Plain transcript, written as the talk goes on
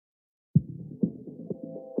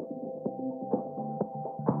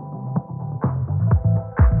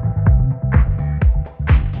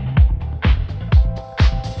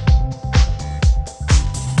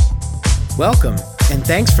Welcome, and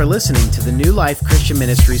thanks for listening to the New Life Christian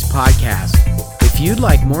Ministries podcast. If you'd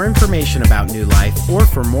like more information about New Life or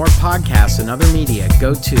for more podcasts and other media,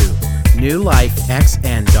 go to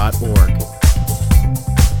newlifexn.org.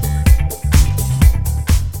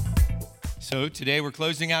 So today we're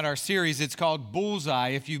closing out our series. It's called Bullseye.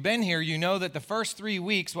 If you've been here, you know that the first 3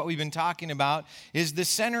 weeks, what we've been talking about is the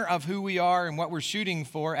center of who we are and what we're shooting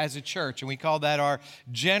for as a church. And we call that our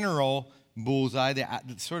general bullseye,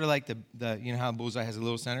 sort of like the you know how bullseye has a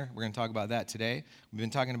little center? We're going to talk about that today. We've been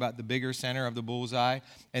talking about the bigger center of the bullseye,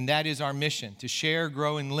 and that is our mission, to share,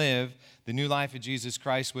 grow, and live the new life of Jesus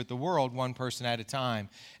Christ with the world, one person at a time.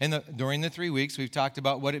 And during the 3 weeks, we've talked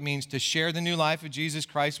about what it means to share the new life of Jesus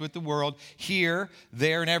Christ with the world here,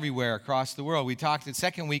 there, and everywhere across the world. We talked the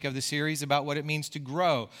second week of the series about what it means to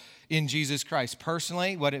grow in Jesus Christ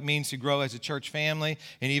personally, what it means to grow as a church family,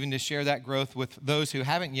 and even to share that growth with those who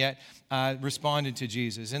haven't yet responded to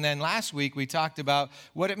Jesus. And then last week, we talked about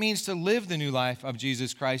what it means to live the new life of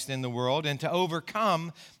Jesus Christ in the world and to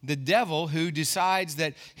overcome the devil who decides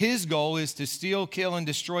that his goal is to steal, kill, and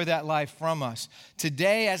destroy that life from us.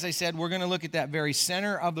 Today, as I said, we're going to look at that very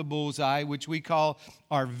center of the bullseye, which we call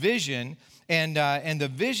our vision. And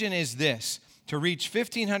the vision is this: to reach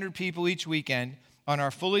 1,500 people each weekend on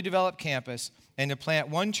our fully developed campus, and to plant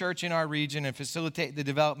one church in our region and facilitate the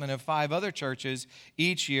development of 5 other churches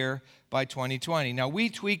each year by 2020. Now, we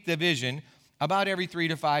tweak the vision about every 3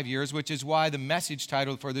 to 5 years, which is why the message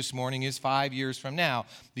title for this morning is 5 years from now,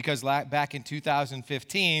 because back in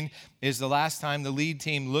 2015 is the last time the lead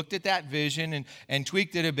team looked at that vision and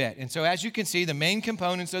tweaked it a bit. And so as you can see, the main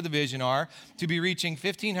components of the vision are to be reaching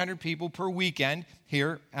 1,500 people per weekend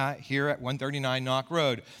here at 139 Knock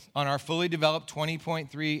Road on our fully developed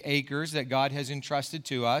 20.3 acres that God has entrusted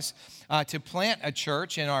to us, to plant a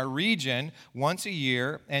church in our region once a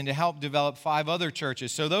year, and to help develop 5 other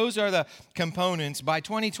churches. So those are the components by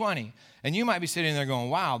 2020. And you might be sitting there going,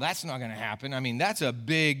 wow, that's not going to happen. I mean, that's a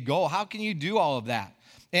big goal. How can you do all of that?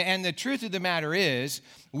 And the truth of the matter is,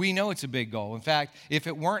 we know it's a big goal. In fact, if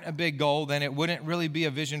it weren't a big goal, then it wouldn't really be a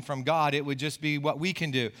vision from God. It would just be what we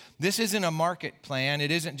can do. This isn't a market plan. It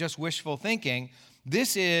isn't just wishful thinking.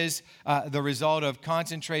 This is the result of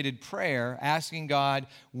concentrated prayer, asking God,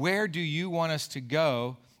 where do you want us to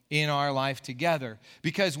go in our life together?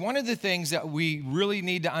 Because one of the things that we really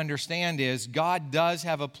need to understand is God does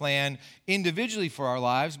have a plan individually for our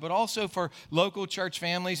lives, but also for local church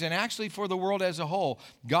families and actually for the world as a whole.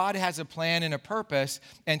 God has a plan and a purpose,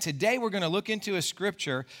 and today we're going to look into a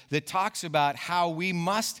scripture that talks about how we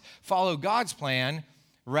must follow God's plan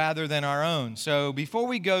rather than our own. So before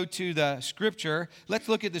we go to the scripture, let's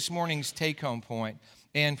look at this morning's take-home point.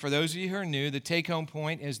 And for those of you who are new, the take-home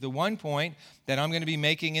point is the one point that I'm going to be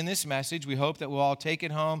making in this message. We hope that we'll all take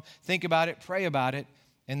it home, think about it, pray about it,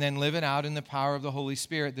 and then live it out in the power of the Holy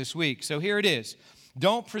Spirit this week. So here it is.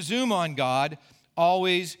 Don't presume on God,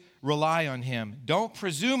 always rely on Him. Don't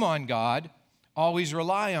presume on God, always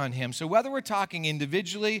rely on Him. So whether we're talking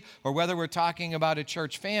individually or whether we're talking about a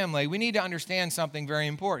church family, we need to understand something very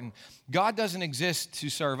important. God doesn't exist to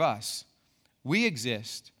serve us. We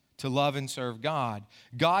exist to love and serve God.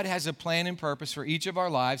 God has a plan and purpose for each of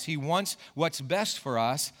our lives. He wants what's best for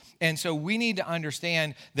us. And so we need to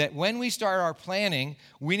understand that when we start our planning,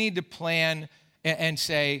 we need to plan and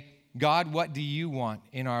say, God, what do you want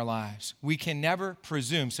in our lives? We can never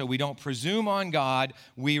presume. So we don't presume on God,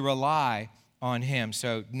 we rely on Him.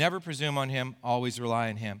 So never presume on Him, always rely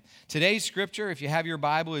on Him. Today's scripture, if you have your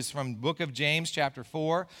Bible, is from the book of James, chapter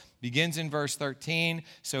 4. Begins in verse 13.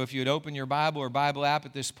 So if you would open your Bible or Bible app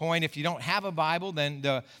at this point. If you don't have a Bible, then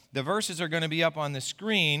the verses are going to be up on the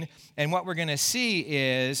screen. And what we're going to see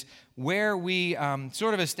is where we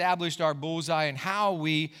sort of established our bullseye and how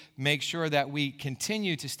we make sure that we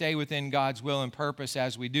continue to stay within God's will and purpose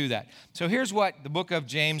as we do that. So here's what the book of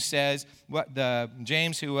James says, what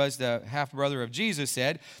James, who was the half-brother of Jesus,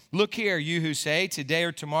 said. Look here, you who say, today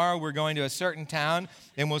or tomorrow we're going to a certain town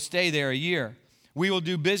and we'll stay there a year. We will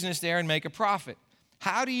do business there and make a profit.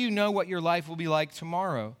 How do you know what your life will be like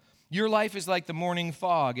tomorrow? Your life is like the morning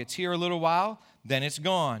fog. It's here a little while, then it's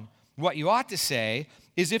gone. What you ought to say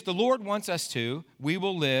is, if the Lord wants us to, we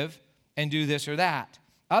will live and do this or that.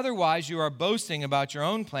 Otherwise, you are boasting about your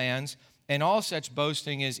own plans, and all such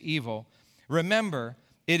boasting is evil. Remember,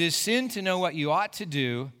 it is sin to know what you ought to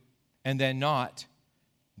do and then not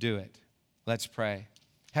do it. Let's pray.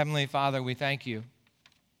 Heavenly Father, we thank you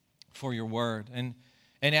for your word. And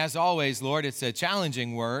as always, Lord, it's a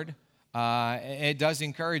challenging word. It does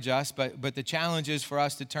encourage us, but the challenge is for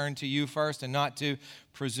us to turn to you first and not to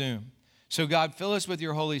presume. So God, fill us with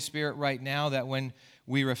your Holy Spirit right now, that when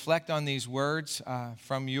we reflect on these words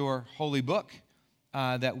from your holy book,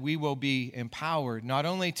 that we will be empowered not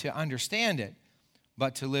only to understand it,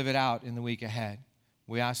 but to live it out in the week ahead.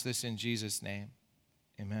 We ask this in Jesus' name.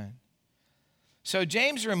 Amen. So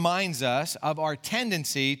James reminds us of our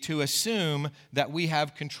tendency to assume that we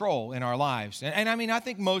have control in our lives. And I mean, I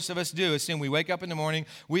think most of us do assume. We wake up in the morning,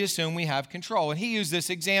 we assume we have control. And he used this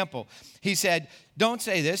example. He said, don't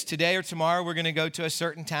say this, today or tomorrow we're going to go to a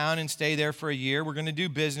certain town and stay there for a year. We're going to do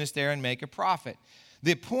business there and make a profit.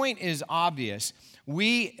 The point is obvious.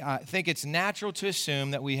 We think it's natural to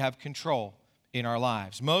assume that we have control in our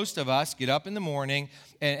lives. Most of us get up in the morning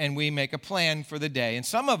and we make a plan for the day. And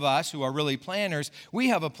some of us who are really planners, we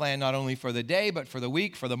have a plan not only for the day, but for the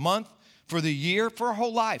week, for the month, for the year, for our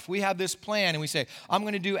whole life. We have this plan and we say, I'm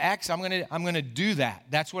going to do X, I'm going to do that.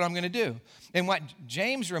 That's what I'm going to do. And what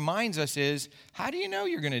James reminds us is, how do you know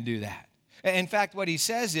you're going to do that? In fact, what he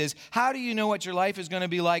says is, how do you know what your life is going to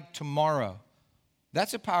be like tomorrow?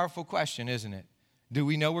 That's a powerful question, isn't it? Do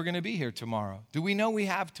we know we're going to be here tomorrow? Do we know we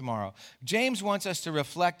have tomorrow? James wants us to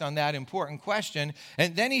reflect on that important question.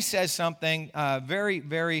 And then he says something very,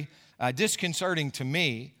 very disconcerting to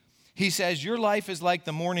me. He says, your life is like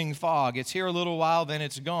the morning fog. It's here a little while, then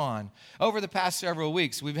it's gone. Over the past several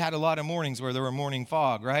weeks, we've had a lot of mornings where there were morning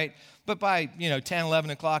fog, right? But by 10, 11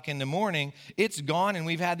 o'clock in the morning, it's gone, and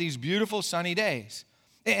we've had these beautiful sunny days.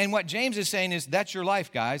 And what James is saying is, that's your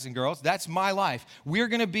life, guys and girls. That's my life. We're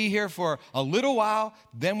going to be here for a little while,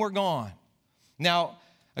 then we're gone. Now,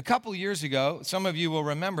 a couple years ago, some of you will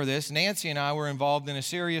remember this, Nancy and I were involved in a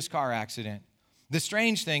serious car accident. The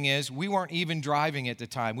strange thing is, we weren't even driving at the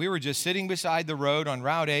time. We were just sitting beside the road on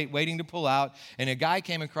Route 8, waiting to pull out, and a guy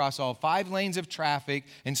came across all 5 lanes of traffic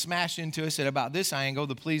and smashed into us at about this angle,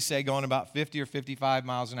 the police say going about 50 or 55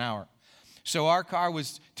 miles an hour. So our car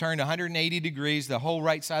was turned 180 degrees. The whole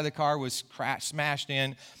right side of the car was smashed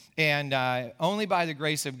in. And only by the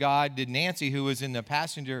grace of God did Nancy, who was in the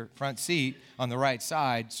passenger front seat on the right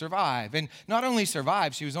side, survive. And not only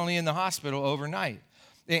survive, she was only in the hospital overnight.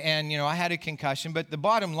 And, I had a concussion. But the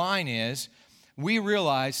bottom line is, we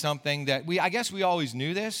realized something that I guess we always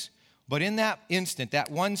knew this. But in that instant, that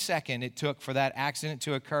 1 second it took for that accident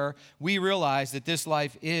to occur, we realized that this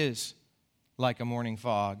life is like a morning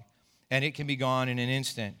fog. And it can be gone in an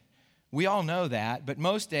instant. We all know that, but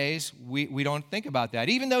most days we don't think about that.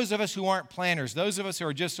 Even those of us who aren't planners, those of us who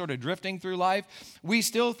are just sort of drifting through life, we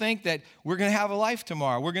still think that we're going to have a life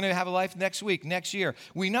tomorrow. We're going to have a life next week, next year.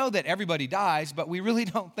 We know that everybody dies, but we really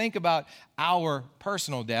don't think about our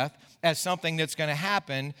personal death as something that's going to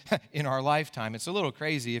happen in our lifetime. It's a little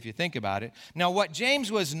crazy if you think about it. Now, what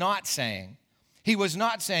James was not saying, he was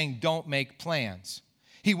not saying don't make plans.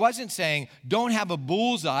 He wasn't saying, don't have a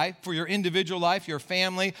bullseye for your individual life, your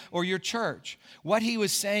family, or your church. What he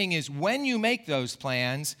was saying is, when you make those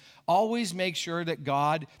plans, always make sure that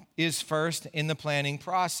God is first in the planning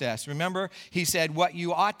process. Remember, he said, what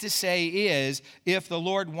you ought to say is, if the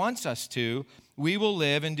Lord wants us to, we will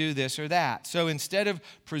live and do this or that. So instead of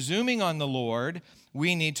presuming on the Lord,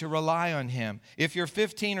 we need to rely on him. If you're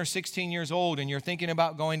 15 or 16 years old and you're thinking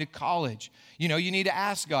about going to college, you need to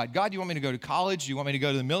ask God, do you want me to go to college? Do you want me to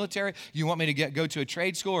go to the military? Do you want me to go to a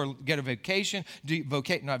trade school or get a vocation?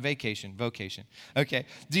 Vocation. Okay.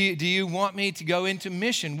 Do you want me to go into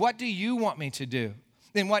mission? What do you want me to do?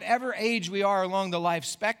 In whatever age we are along the life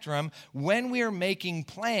spectrum, when we are making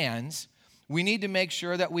plans, we need to make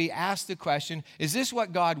sure that we ask the question, is this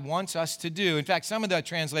what God wants us to do? In fact, some of the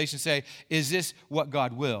translations say, is this what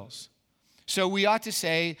God wills? So we ought to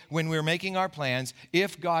say, when we're making our plans,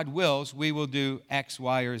 if God wills, we will do X,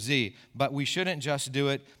 Y, or Z. But we shouldn't just do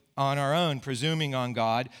it on our own, presuming on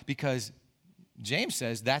God, because James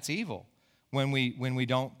says that's evil when we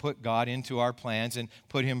don't put God into our plans and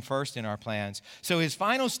put him first in our plans. So his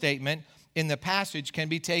final statement in the passage can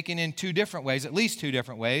be taken in 2 different ways, at least 2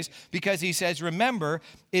 different ways, because he says, remember,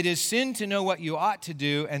 it is sin to know what you ought to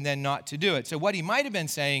do and then not to do it. So what he might have been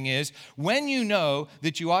saying is, when you know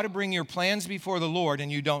that you ought to bring your plans before the Lord and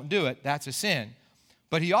you don't do it, that's a sin.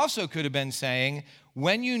 But he also could have been saying,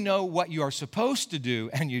 when you know what you are supposed to do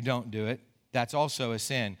and you don't do it, that's also a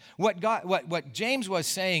sin. What James was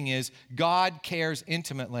saying is, God cares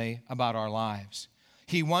intimately about our lives.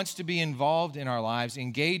 He wants to be involved in our lives,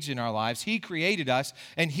 engaged in our lives. He created us,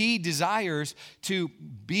 and he desires to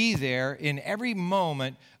be there in every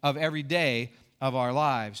moment of every day of our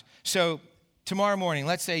lives. So tomorrow morning,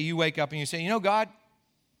 let's say you wake up and you say, God,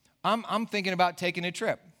 I'm thinking about taking a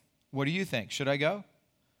trip. What do you think? Should I go?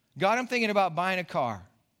 God, I'm thinking about buying a car.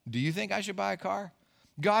 Do you think I should buy a car?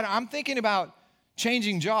 God, I'm thinking about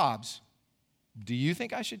changing jobs. Do you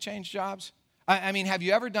think I should change jobs? I mean, have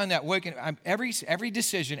you ever done that? Every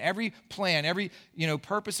decision, every plan, every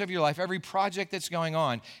purpose of your life, every project that's going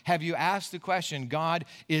on, have you asked the question, God,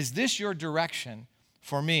 is this your direction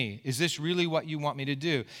for me? Is this really what you want me to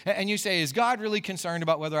do? And you say, is God really concerned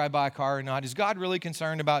about whether I buy a car or not? Is God really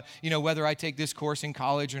concerned about, whether I take this course in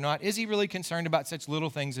college or not? Is he really concerned about such little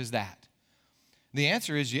things as that? The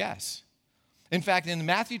answer is yes. In fact, in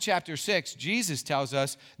Matthew chapter 6, Jesus tells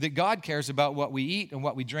us that God cares about what we eat and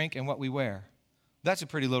what we drink and what we wear. That's a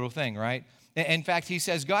pretty little thing, right? In fact, he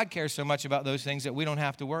says God cares so much about those things that we don't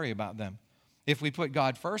have to worry about them. If we put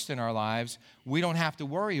God first in our lives, we don't have to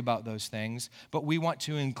worry about those things, but we want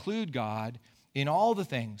to include God in all the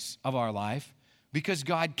things of our life because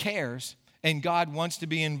God cares and God wants to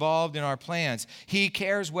be involved in our plans. He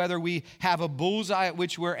cares whether we have a bullseye at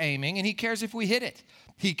which we're aiming, and he cares if we hit it.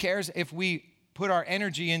 He cares if we put our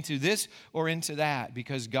energy into this or into that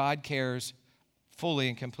because God cares fully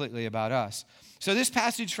and completely about us. So this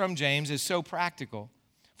passage from James is so practical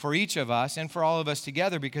for each of us and for all of us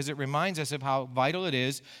together because it reminds us of how vital it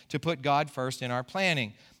is to put God first in our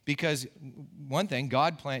planning. Because one thing,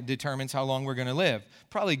 God determines how long we're going to live.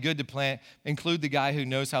 Probably good to include the guy who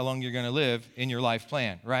knows how long you're going to live in your life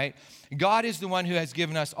plan, right? God is the one who has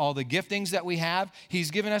given us all the giftings that we have. He's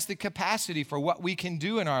given us the capacity for what we can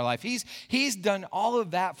do in our life. He's done all of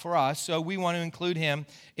that for us, so we want to include him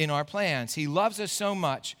in our plans. He loves us so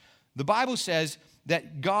much. The Bible says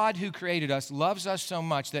that God who created us loves us so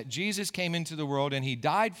much that Jesus came into the world and he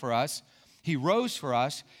died for us. He rose for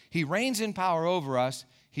us. He reigns in power over us.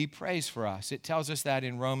 He prays for us. It tells us that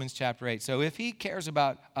in Romans chapter 8. So if he cares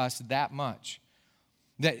about us that much,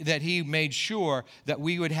 that he made sure that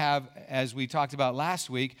we would have, as we talked about last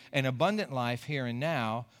week, an abundant life here and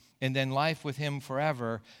now, and then life with him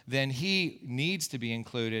forever, then he needs to be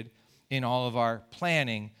included in all of our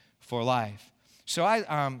planning for life. So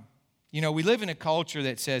we live in a culture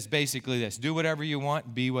that says basically this: do whatever you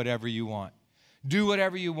want, be whatever you want. Do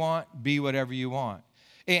whatever you want, be whatever you want.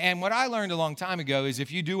 And what I learned a long time ago is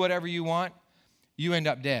if you do whatever you want, you end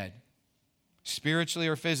up dead. Spiritually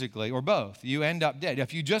or physically, or both. You end up dead.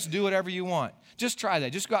 If you just do whatever you want, just try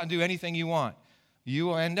that. Just go out and do anything you want. You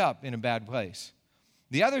will end up in a bad place.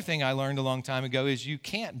 The other thing I learned a long time ago is you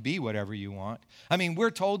can't be whatever you want. I mean,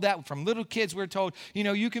 we're told that from little kids. We're told,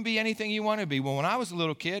 you can be anything you want to be. Well, when I was a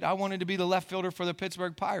little kid, I wanted to be the left fielder for the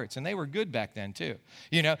Pittsburgh Pirates, and they were good back then too.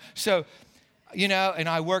 So and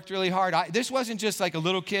I worked really hard. This wasn't just like a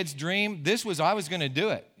little kid's dream. I was going to do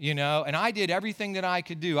it, and I did everything that I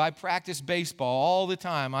could do. I practiced baseball all the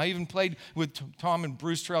time. I even played with Tom and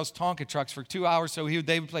Bruce Terrell's Tonka trucks for 2 hours so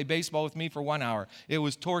they would play baseball with me for 1 hour. It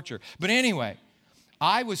was torture. But anyway,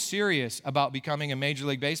 I was serious about becoming a Major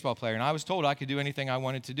League Baseball player, and I was told I could do anything I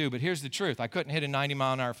wanted to do. But here's the truth. I couldn't hit a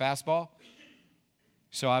 90-mile-an-hour fastball,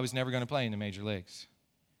 so I was never going to play in the major leagues.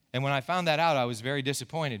 And when I found that out, I was very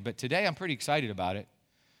disappointed. But today, I'm pretty excited about it.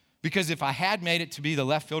 Because if I had made it to be the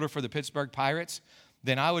left fielder for the Pittsburgh Pirates,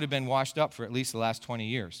 then I would have been washed up for at least the last 20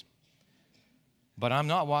 years. But I'm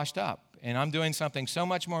not washed up. And I'm doing something so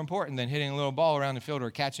much more important than hitting a little ball around the field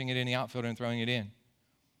or catching it in the outfield and throwing it in.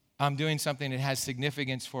 I'm doing something that has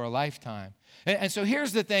significance for a lifetime. And so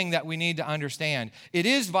here's the thing that we need to understand. It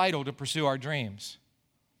is vital to pursue our dreams.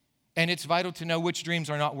 And it's vital to know which dreams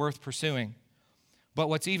are not worth pursuing. But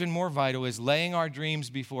what's even more vital is laying our dreams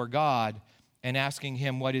before God and asking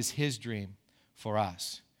him what is his dream for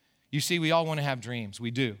us. You see, we all want to have dreams. We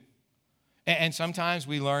do. And sometimes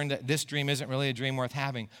we learn that this dream isn't really a dream worth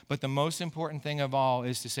having. But the most important thing of all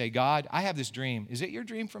is to say, God, I have this dream. Is it your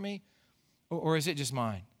dream for me? Or is it just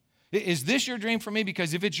mine? Is this your dream for me?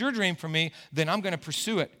 Because if it's your dream for me, then I'm going to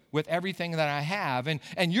pursue it with everything that I have.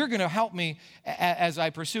 And you're going to help me as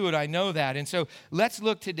I pursue it. I know that. And so let's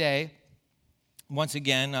look today, once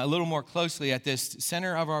again, a little more closely at this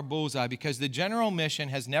center of our bullseye, because the general mission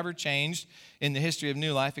has never changed in the history of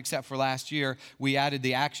New Life, except for last year. We added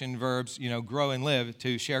the action verbs, grow and live,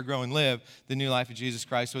 to share, grow, and live the new life of Jesus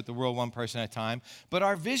Christ with the world one person at a time. But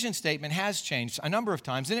our vision statement has changed a number of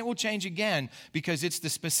times, and it will change again because it's the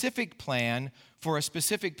specific plan for a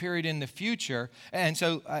specific period in the future. And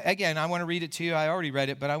so, again, I want to read it to you. I already read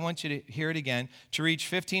it, but I want you to hear it again. To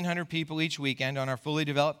reach 1,500 people each weekend on our fully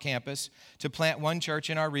developed campus, to plant one church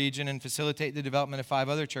in our region and facilitate the development of 5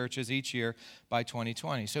 other churches each year by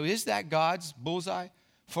 2020. So is that God's bullseye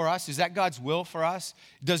for us? Is that God's will for us?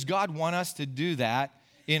 Does God want us to do that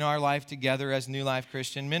in our life together as New Life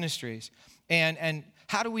Christian Ministries? And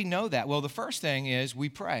how do we know that? Well, the first thing is we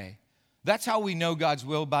pray. That's how we know God's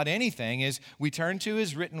will about anything, is we turn to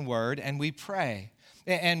his written word and we pray.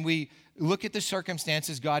 And we look at the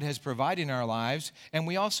circumstances God has provided in our lives, and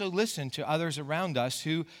we also listen to others around us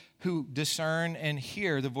who discern and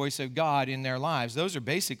hear the voice of God in their lives. Those are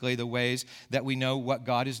basically the ways that we know what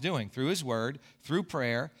God is doing, through His Word, through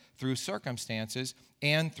prayer, through circumstances,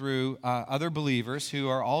 and through other believers who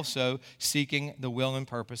are also seeking the will and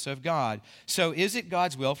purpose of God. So is it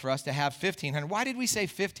God's will for us to have 1,500? Why did we say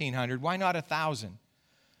 1,500? Why not 1,000?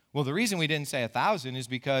 Well, the reason we didn't say 1,000 is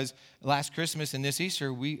because last Christmas and this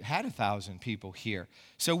Easter, we had 1,000 people here.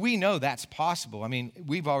 So we know that's possible. I mean,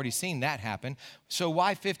 we've already seen that happen. So why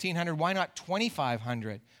 1,500? Why not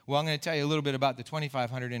 2,500? Well, I'm going to tell you a little bit about the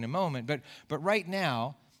 2,500 in a moment. But right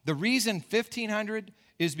now, the reason 1,500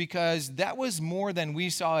 is because that was more than we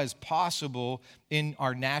saw as possible in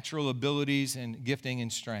our natural abilities and gifting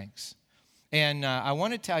and strengths. And I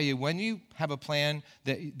want to tell you, when you have a plan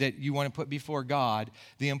that you want to put before God,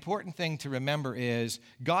 the important thing to remember is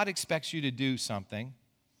God expects you to do something,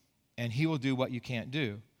 and He will do what you can't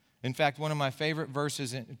do. In fact, one of my favorite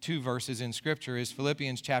verses, two verses in Scripture, is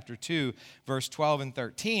Philippians chapter 2, verse 12 and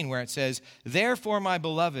 13, where it says, "Therefore, my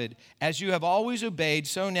beloved, as you have always obeyed,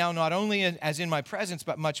 so now not only as in my presence,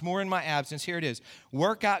 but much more in my absence," here it is,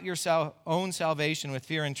 "work out your own salvation with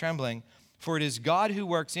fear and trembling, for it is God who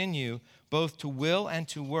works in you, both to will and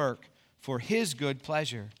to work for His good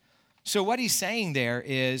pleasure." So what he's saying there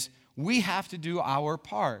is we have to do our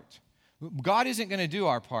part. God isn't going to do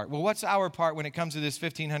our part. Well, what's our part when it comes to this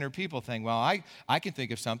 1,500 people thing? Well, I can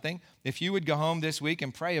think of something. If you would go home this week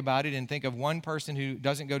and pray about it and think of one person who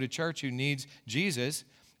doesn't go to church who needs Jesus,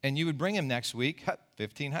 and you would bring him next week,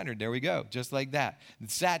 1,500, there we go, just like that.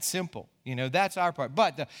 It's that simple. That's our part.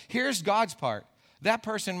 But here's God's part. That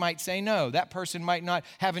person might say no. That person might not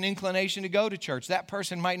have an inclination to go to church. That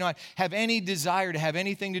person might not have any desire to have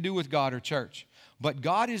anything to do with God or church. But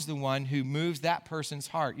God is the one who moves that person's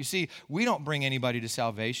heart. You see, we don't bring anybody to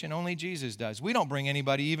salvation. Only Jesus does. We don't bring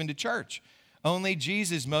anybody even to church. Only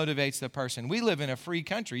Jesus motivates the person. We live in a free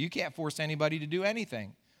country. You can't force anybody to do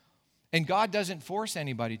anything. And God doesn't force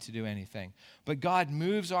anybody to do anything. But God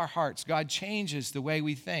moves our hearts. God changes the way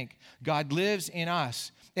we think. God lives in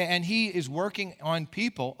us. And He is working on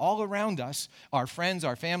people all around us, our friends,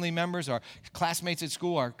 our family members, our classmates at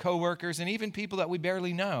school, our coworkers, and even people that we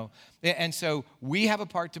barely know. And so we have a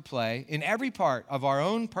part to play in every part of our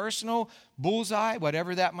own personal bullseye,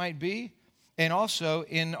 whatever that might be, and also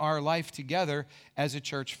in our life together as a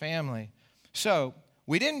church family. So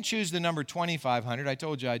we didn't choose the number 2,500. I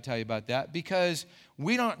told you I'd tell you about that because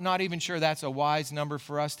not even sure that's a wise number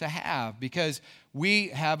for us to have, because we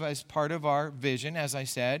have as part of our vision, as I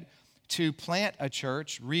said, to plant a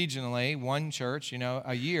church regionally, one church,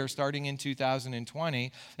 a year starting in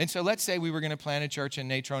 2020. And so let's say we were going to plant a church in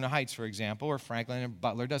Natrona Heights, for example, or Franklin or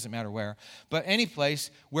Butler, doesn't matter where, but any place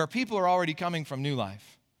where people are already coming from New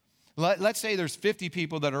Life. Let's say there's 50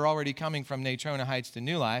 people that are already coming from Natrona Heights to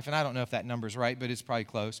New Life, and I don't know if that number's right, but it's probably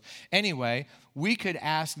close. Anyway, we could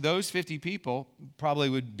ask those 50 people, probably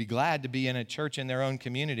would be glad to be in a church in their own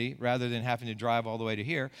community rather than having to drive all the way to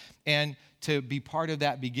here, and to be part of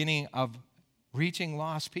that beginning of reaching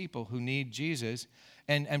lost people who need Jesus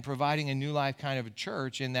and providing a New Life kind of a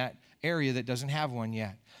church in that area that doesn't have one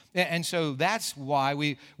yet. And so that's why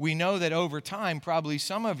we know that over time, probably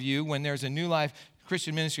some of you, when there's a New Life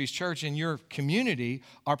Christian Ministries church in your community,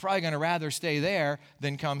 are probably going to rather stay there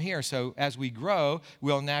than come here. So as we grow,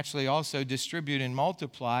 we'll naturally also distribute and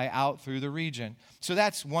multiply out through the region. So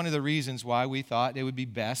that's one of the reasons why we thought it would be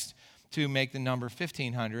best to make the number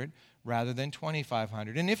 1,500 rather than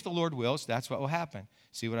 2,500. And if the Lord wills, that's what will happen.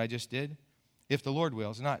 See what I just did? If the Lord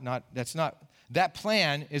wills, that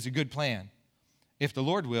plan is a good plan. If the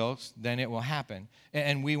Lord wills, then it will happen.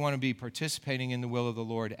 And we want to be participating in the will of the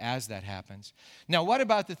Lord as that happens. Now, what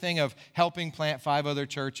about the thing of helping plant 5 other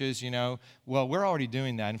churches, Well, we're already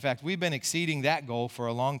doing that. In fact, we've been exceeding that goal for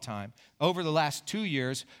a long time. Over the last 2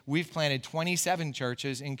 years, we've planted 27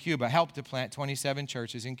 churches in Cuba, helped to plant 27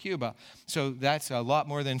 churches in Cuba. So that's a lot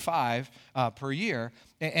more than 5 per year.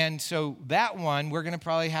 And so that one, we're going to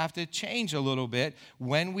probably have to change a little bit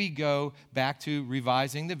when we go back to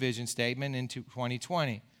revising the vision statement into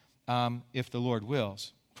 2020, if the Lord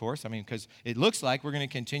wills. Of course, because it looks like we're going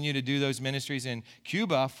to continue to do those ministries in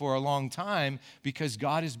Cuba for a long time because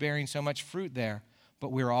God is bearing so much fruit there.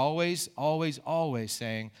 But we're always, always, always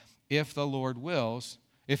saying, if the Lord wills,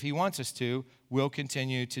 if He wants us to, we'll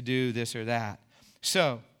continue to do this or that.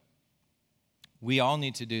 So we all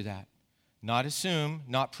need to do that. Not assume,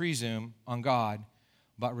 not presume on God,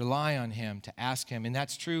 but rely on Him to ask Him. And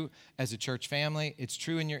that's true as a church family. It's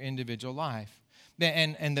true in your individual life.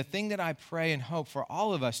 And the thing that I pray and hope for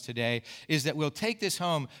all of us today is that we'll take this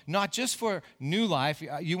home, not just for New Life.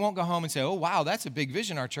 You won't go home and say, oh, wow, that's a big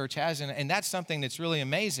vision our church has, and that's something that's really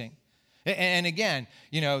amazing. And again,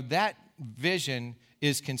 that vision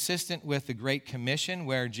is consistent with the Great Commission,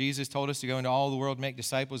 where Jesus told us to go into all the world, make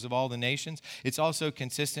disciples of all the nations. It's also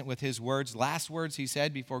consistent with his last words he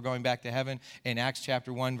said before going back to heaven in Acts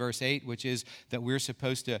chapter 1, verse 8, which is that we're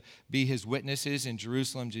supposed to be his witnesses in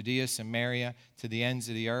Jerusalem, Judea, Samaria, to the ends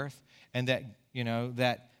of the earth. And that,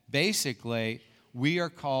 that basically we are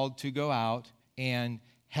called to go out and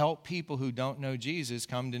help people who don't know Jesus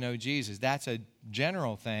come to know Jesus. That's a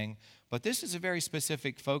general thing, but this is a very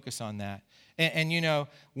specific focus on that. And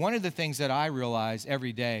one of the things that I realize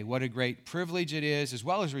every day, what a great privilege it is, as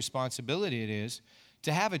well as responsibility it is,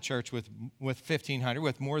 to have a church with 1,500,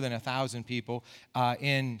 with more than 1,000 people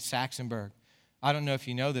in Saxonburg. I don't know if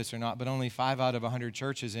you know this or not, but only 5 out of 100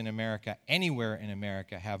 churches in America, anywhere in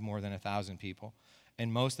America, have more than 1,000 people.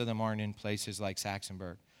 And most of them aren't in places like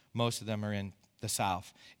Saxonburg. Most of them are in the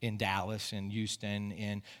South, in Dallas, in Houston,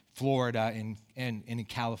 in Florida, and in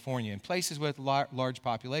California, in places with large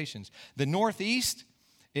populations. The Northeast,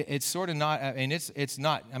 it's sort of not, it's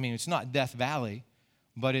not Death Valley,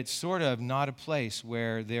 but it's sort of not a place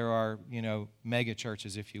where there are, mega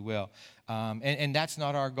churches, if you will. And that's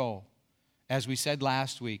not our goal. As we said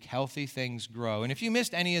last week, healthy things grow. And if you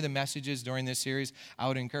missed any of the messages during this series, I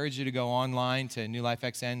would encourage you to go online to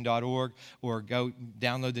newlifexn.org or go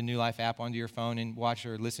download the New Life app onto your phone and watch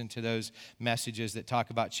or listen to those messages that talk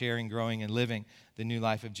about sharing, growing, and living the new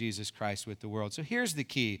life of Jesus Christ with the world. So here's the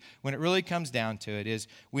key. When it really comes down to it is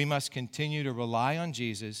we must continue to rely on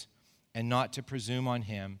Jesus and not to presume on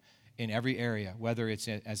him in every area, whether it's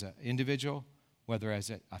as an individual, whether as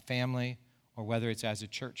a family, or whether it's as a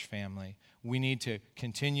church family. We need to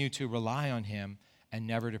continue to rely on him and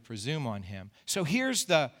never to presume on him. So here's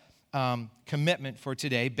the commitment for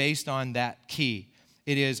today based on that key.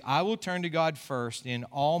 It is, I will turn to God first in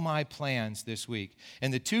all my plans this week.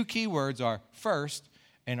 And the two key words are first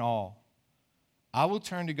and all. I will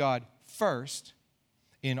turn to God first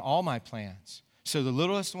in all my plans. So the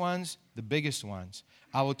littlest ones, the biggest ones.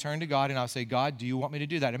 I will turn to God and I'll say, God, do you want me to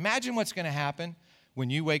do that? Imagine what's going to happen when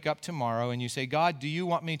you wake up tomorrow and you say, God, do you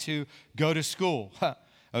want me to go to school?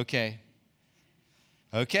 Okay,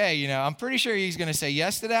 I'm pretty sure he's going to say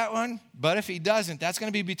yes to that one. But if he doesn't, that's going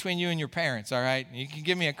to be between you and your parents, all right? You can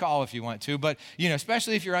give me a call if you want to. But,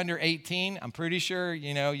 especially if you're under 18, I'm pretty sure,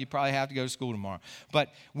 you probably have to go to school tomorrow.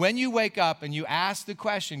 But when you wake up and you ask the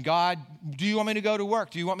question, God, do you want me to go to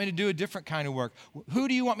work? Do you want me to do a different kind of work? Who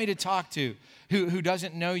do you want me to talk to who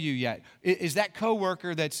doesn't know you yet? Is that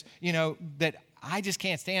coworker that's, that I just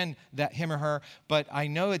can't stand that him or her, but I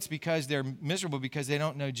know it's because they're miserable because they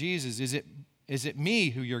don't know Jesus. Is it me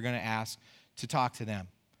who you're going to ask to talk to them?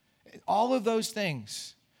 All of those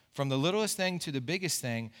things, from the littlest thing to the biggest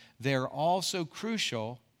thing, they're all so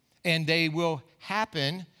crucial, and they will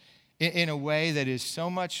happen in a way that is so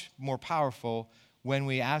much more powerful when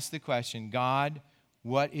we ask the question, God,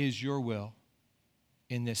 what is your will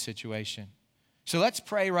in this situation? So let's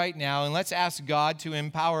pray right now, and let's ask God to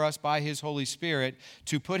empower us by his Holy Spirit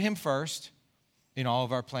to put him first in all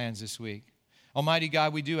of our plans this week. Almighty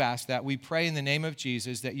God, we do ask that. We pray in the name of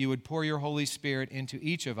Jesus that you would pour your Holy Spirit into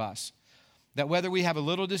each of us, that whether we have a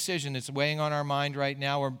little decision that's weighing on our mind right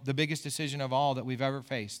now or the biggest decision of all that we've ever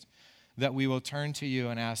faced, that we will turn to you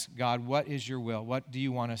and ask, God, what is your will? What do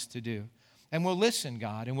you want us to do? And we'll listen,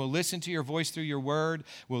 God, and we'll listen to your voice through your word.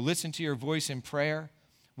 We'll listen to your voice in prayer.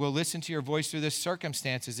 We'll listen to your voice through the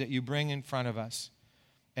circumstances that you bring in front of us,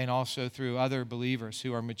 and also through other believers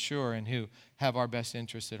who are mature and who have our best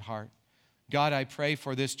interests at heart. God, I pray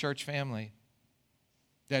for this church family,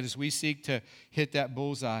 that as we seek to hit that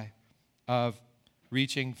bullseye of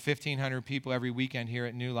reaching 1,500 people every weekend here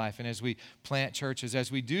at New Life, and as we plant churches,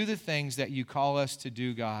 as we do the things that you call us to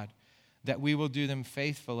do, God, that we will do them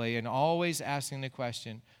faithfully and always asking the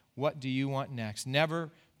question, what do you want next?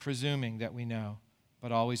 Never presuming that we know,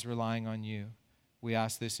 but always relying on you. We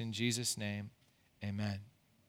ask this in Jesus' name. Amen.